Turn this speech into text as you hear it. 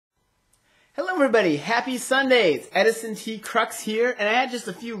everybody, happy Sundays. Edison T. Crux here, and I had just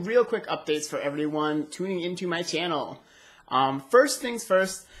a few real quick updates for everyone tuning into my channel. First things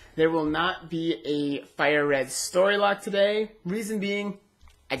first, there will not be a Fire Red Storylocke today. Reason being,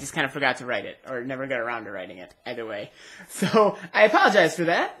 I just kind of forgot to write it, or never got around to writing it, either way. So, I apologize for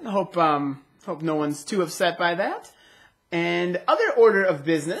that. Hope no one's too upset by that. And other order of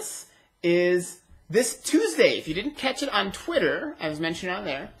business is this Tuesday. If you didn't catch it on Twitter, as mentioned on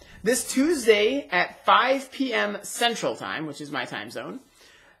there, this Tuesday at 5 p.m. Central Time, which is my time zone,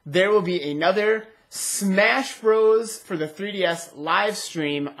 there will be another Smash Bros. For the 3DS live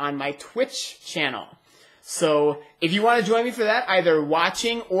stream on my Twitch channel. So if you want to join me for that, either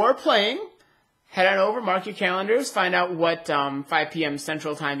watching or playing, head on over, mark your calendars, find out what 5 p.m.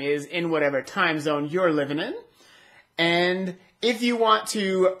 Central Time is in whatever time zone you're living in. And if you want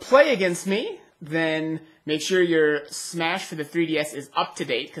to play against me, then make sure your Smash for the 3DS is up to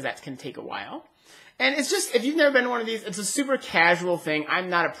date, because that can take a while. And it's just, if you've never been to one of these, it's a super casual thing. I'm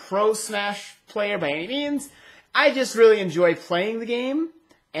not a pro Smash player by any means. I just really enjoy playing the game,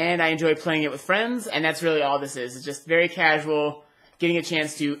 and I enjoy playing it with friends, and that's really all this is. It's just very casual, getting a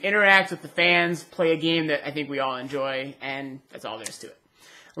chance to interact with the fans, play a game that I think we all enjoy, and that's all there is to it.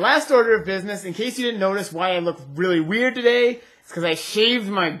 Last order of business, in case you didn't notice why I look really weird today, it's because I shaved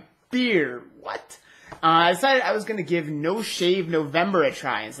my beard. What? I decided I was going to give No Shave November a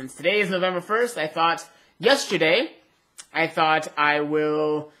try, and since today is November 1st, I thought I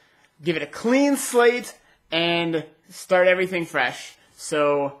will give it a clean slate and start everything fresh.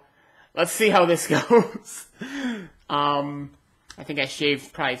 So, let's see how this goes. I think I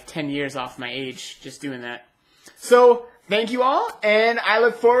shaved probably 10 years off my age just doing that. So, thank you all, and I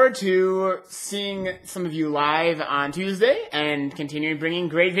look forward to seeing some of you live on Tuesday and continuing bringing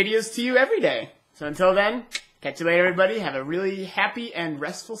great videos to you every day. So until then, catch you later, everybody. Have a really happy and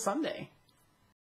restful Sunday.